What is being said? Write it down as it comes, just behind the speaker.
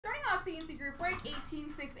CNC Group Break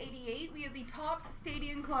 18688. We have the Topps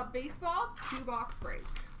Stadium Club Baseball 2-box break.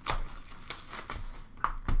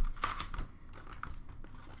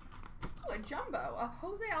 Ooh, a jumbo of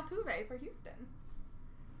Jose Altuve for Houston.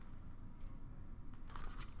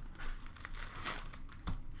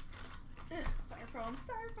 Ugh, styrofoam,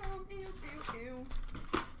 ew, ew, ew.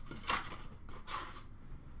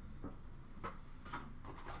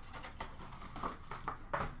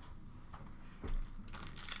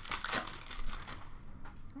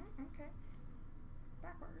 Okay.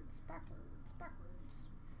 Backwards.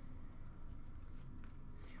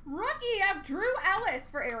 Rookie of Drew Ellis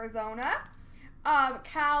for Arizona.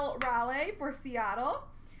 Cal Raleigh for Seattle.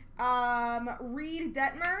 Reed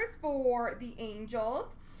Detmers for the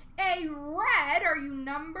Angels. A red, are you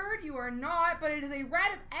numbered? You are not, but it is a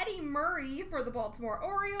red of Eddie Murray for the Baltimore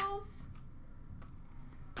Orioles.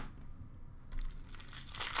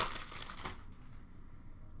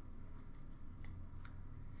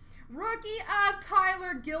 Rookie of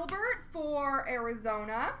Tyler Gilbert for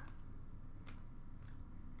Arizona.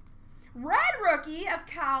 Red rookie of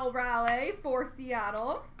Cal Raleigh for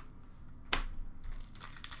Seattle.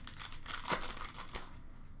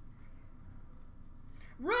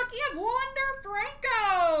 Rookie of Wander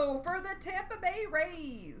Franco for the Tampa Bay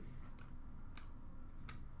Rays.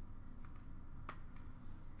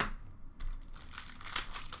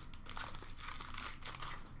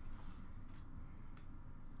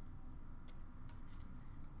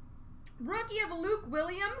 Rookie of Luke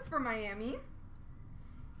Williams for Miami.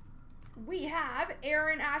 We have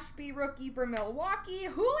Aaron Ashby rookie for Milwaukee.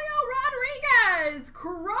 Julio Rodriguez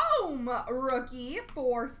chrome rookie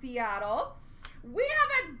for Seattle. We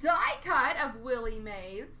have a die cut of Willie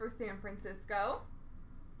Mays for San Francisco.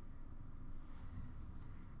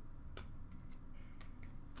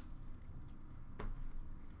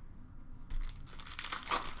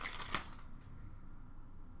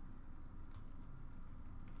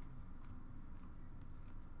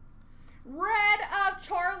 Red of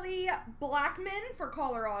Charlie Blackmon for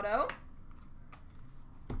Colorado.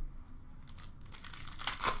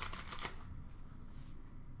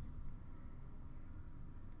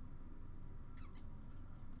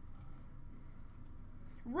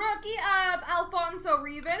 Rookie of Alfonso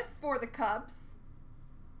Rivas for the Cubs.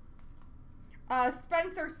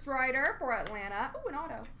 Spencer Strider for Atlanta. Ooh, an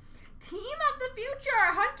auto. Team of the Future,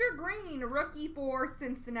 Hunter Green, rookie for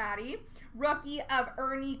Cincinnati. Rookie of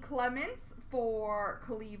Ernie Clements for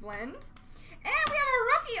Cleveland. And we have a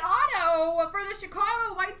rookie auto for the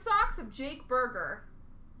Chicago White Sox of Jake Berger.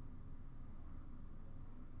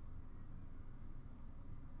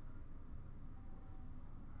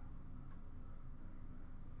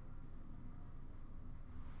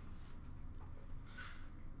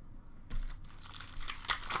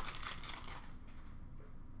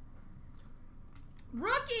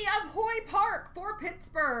 Rookie of Hoy Park for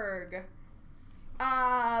Pittsburgh.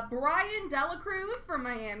 Brian Delacruz for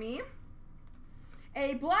Miami.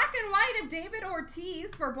 A black and white of David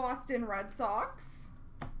Ortiz for Boston Red Sox.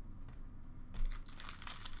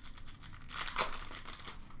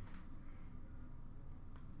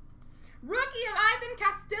 Rookie of Ivan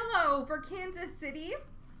Castillo for Kansas City.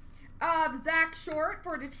 Of Zach Short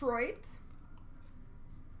for Detroit.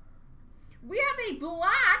 We have a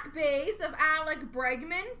black base of Alec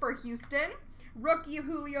Bregman for Houston. Rookie of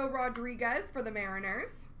Julio Rodriguez for the Mariners.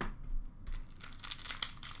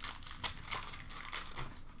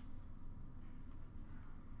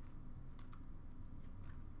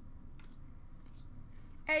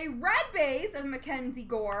 A red base of Mackenzie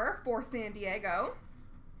Gore for San Diego.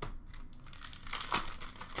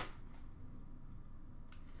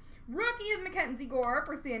 Rookie of Mackenzie Gore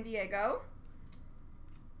for San Diego.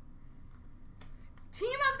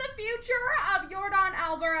 Team of the Future of Yordan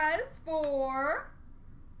Alvarez for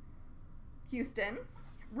Houston.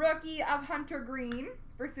 Rookie of Hunter Green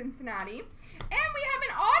for Cincinnati. And we have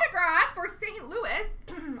an autograph for St. Louis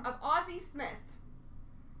of Ozzie Smith.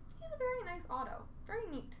 He's a very nice auto. Very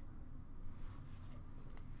neat.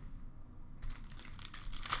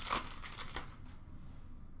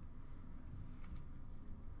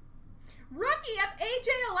 Rookie of AJ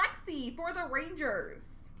Alexy for the Rangers.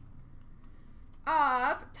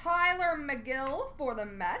 Of Tyler McGill for the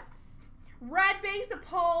Mets. Red base of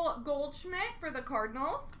Paul Goldschmidt for the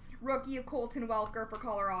Cardinals. Rookie of Colton Welker for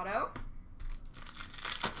Colorado.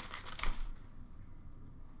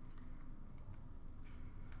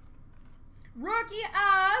 Rookie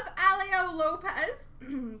of Aleo Lopez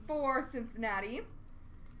for Cincinnati.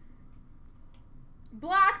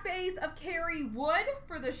 Black base of Kerry Wood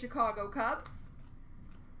for the Chicago Cubs.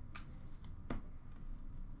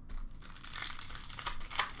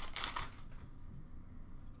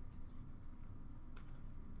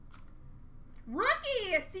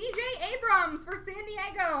 C.J. Abrams for San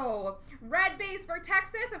Diego. Red base for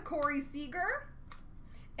Texas of Corey Seager.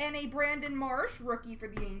 And a Brandon Marsh, rookie for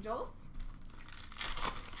the Angels.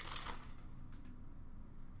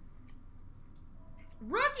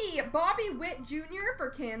 Rookie, Bobby Witt Jr. for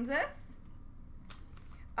Kansas.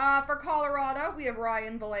 For Colorado, we have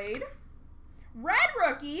Ryan Vilade. Red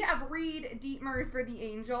rookie of Reed Dietmers for the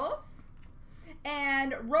Angels.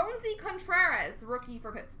 And Roansy Contreras, rookie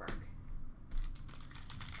for Pittsburgh.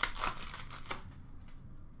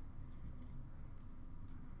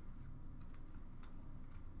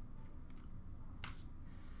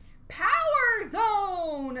 Power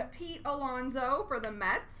Zone, Pete Alonso for the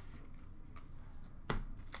Mets.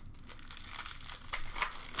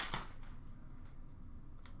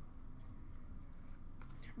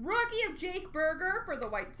 Rookie of Jake Berger for the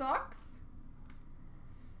White Sox.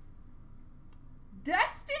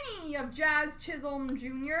 Destiny of Jazz Chisholm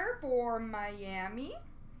Jr. for Miami.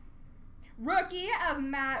 Rookie of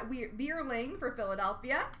Matt Vierling for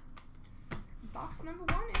Philadelphia. Box number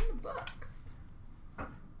 1 in the books.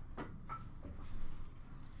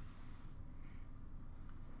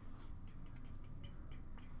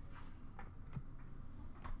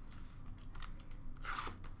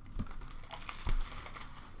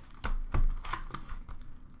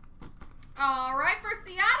 All right, for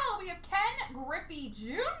Seattle, we have Ken Griffey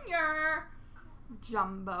Jr.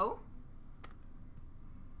 Jumbo.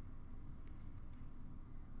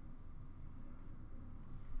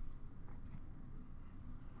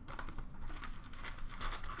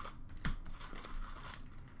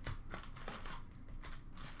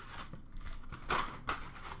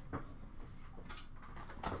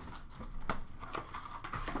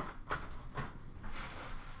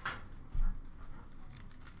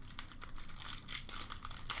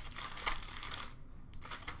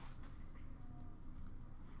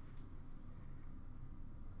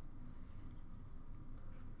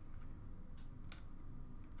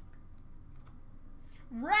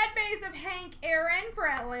 Red base of Hank Aaron for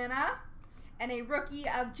Atlanta. And a rookie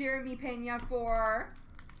of Jeremy Pena for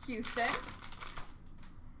Houston.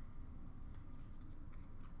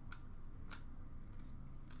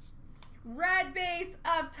 Red base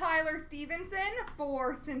of Tyler Stevenson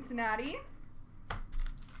for Cincinnati.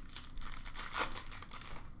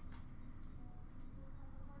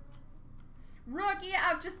 Rookie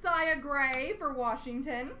of Josiah Gray for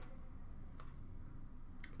Washington.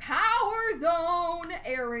 Power Zone,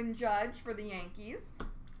 Aaron Judge for the Yankees.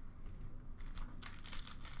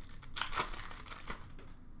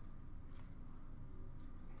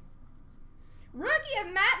 Rookie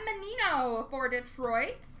of Matt Menino for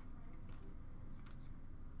Detroit.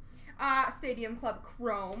 Stadium Club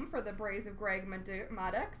Chrome for the Braves of Greg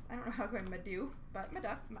Maddux. I don't know how I was going Maddox, but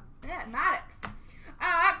Maddux.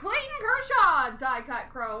 Clayton Kershaw, die cut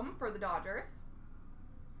Chrome for the Dodgers.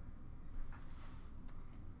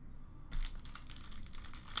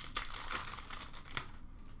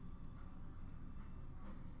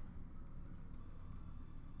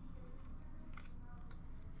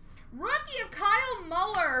 Rookie of Kyle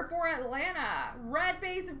Muller for Atlanta. Red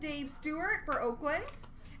base of Dave Stewart for Oakland.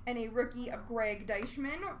 And a rookie of Greg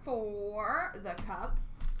Deichmann for the Cubs.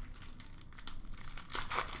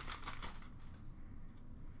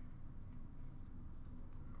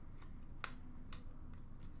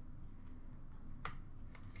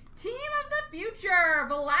 Team of the Future,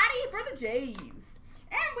 Vladdy for the Jays.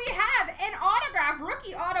 And we have an autograph,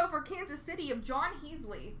 rookie auto for Kansas City of John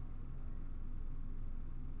Heasley.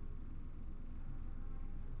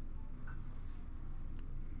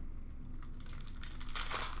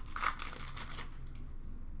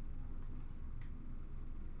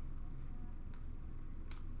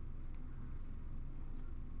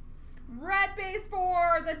 Red base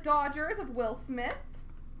for the Dodgers of Will Smith.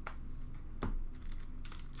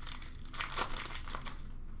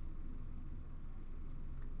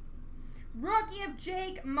 Rookie of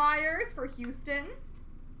Jake Myers for Houston.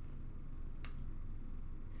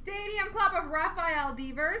 Stadium Club of Rafael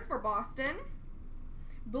Devers for Boston.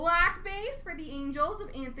 Black base for the Angels of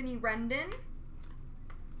Anthony Rendon.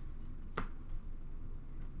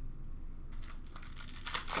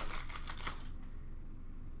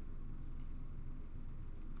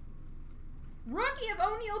 Rookie of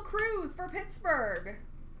O'Neal Cruz for Pittsburgh.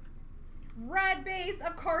 Red base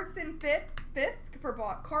of Carlton Fisk for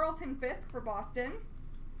Boston.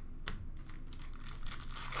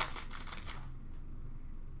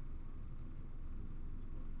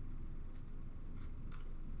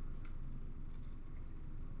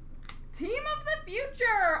 Team of the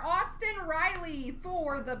Future, Austin Riley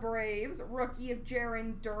for the Braves. Rookie of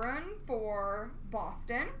Jarren Duran for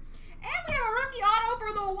Boston. And we have a rookie auto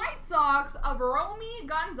for the White Sox of Romy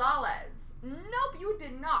Gonzalez. Nope, you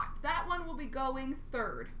did not. That one will be going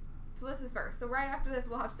third. So this is first. So right after this,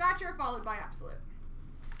 we'll have Stature followed by Absolute.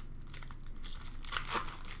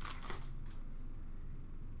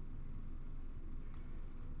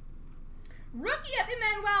 Rookie of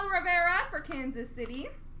Emmanuel Rivera for Kansas City.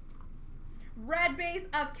 Red base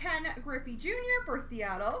of Ken Griffey Jr. for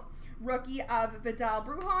Seattle. Rookie of Vidal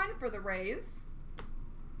Brujan for the Rays.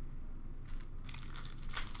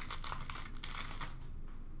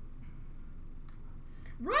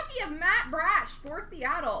 Rookie of Matt Brash for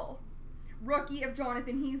Seattle. Rookie of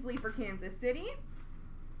Jonathan Heasley for Kansas City.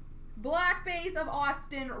 Black base of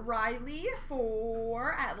Austin Riley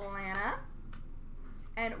for Atlanta.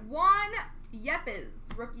 And Juan Yepes,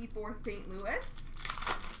 rookie for St. Louis.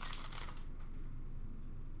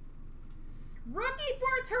 Rookie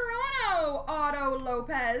for Toronto, Otto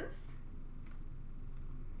Lopez.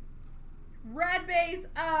 Red base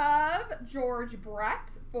of George Brett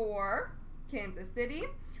for Kansas City.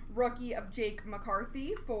 Rookie of Jake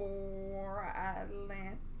McCarthy for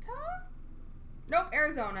Atlanta. Nope,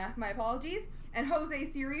 Arizona. My apologies. And Jose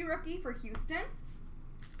Siri, rookie for Houston.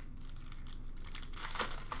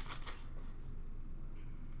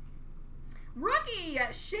 Rookie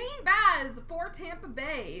Shane Baz for Tampa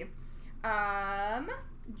Bay.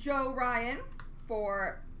 Joe Ryan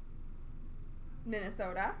for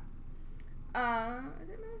Minnesota. Is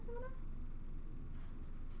it Minnesota?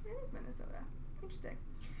 It is Minnesota. Interesting.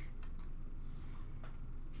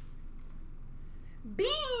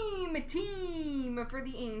 Beam Team for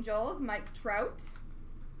the Angels, Mike Trout.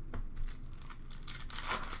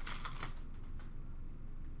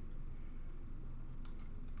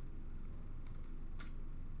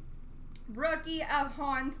 Rookie of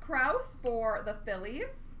Hans Kraus for the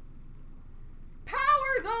Phillies.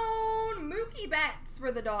 Power Zone, Mookie Betts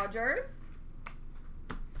for the Dodgers.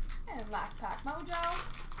 And last pack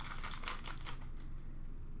mojo.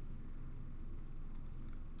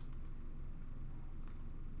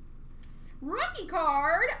 Rookie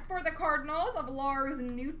card for the Cardinals of Lars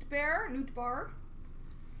Nootbaar.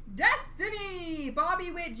 Destiny,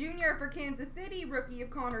 Bobby Witt Jr. for Kansas City. Rookie of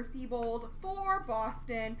Connor Siebold for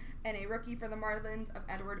Boston. And a rookie for the Marlins of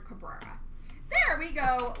Edward Cabrera. There we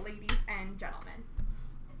go, ladies and gentlemen.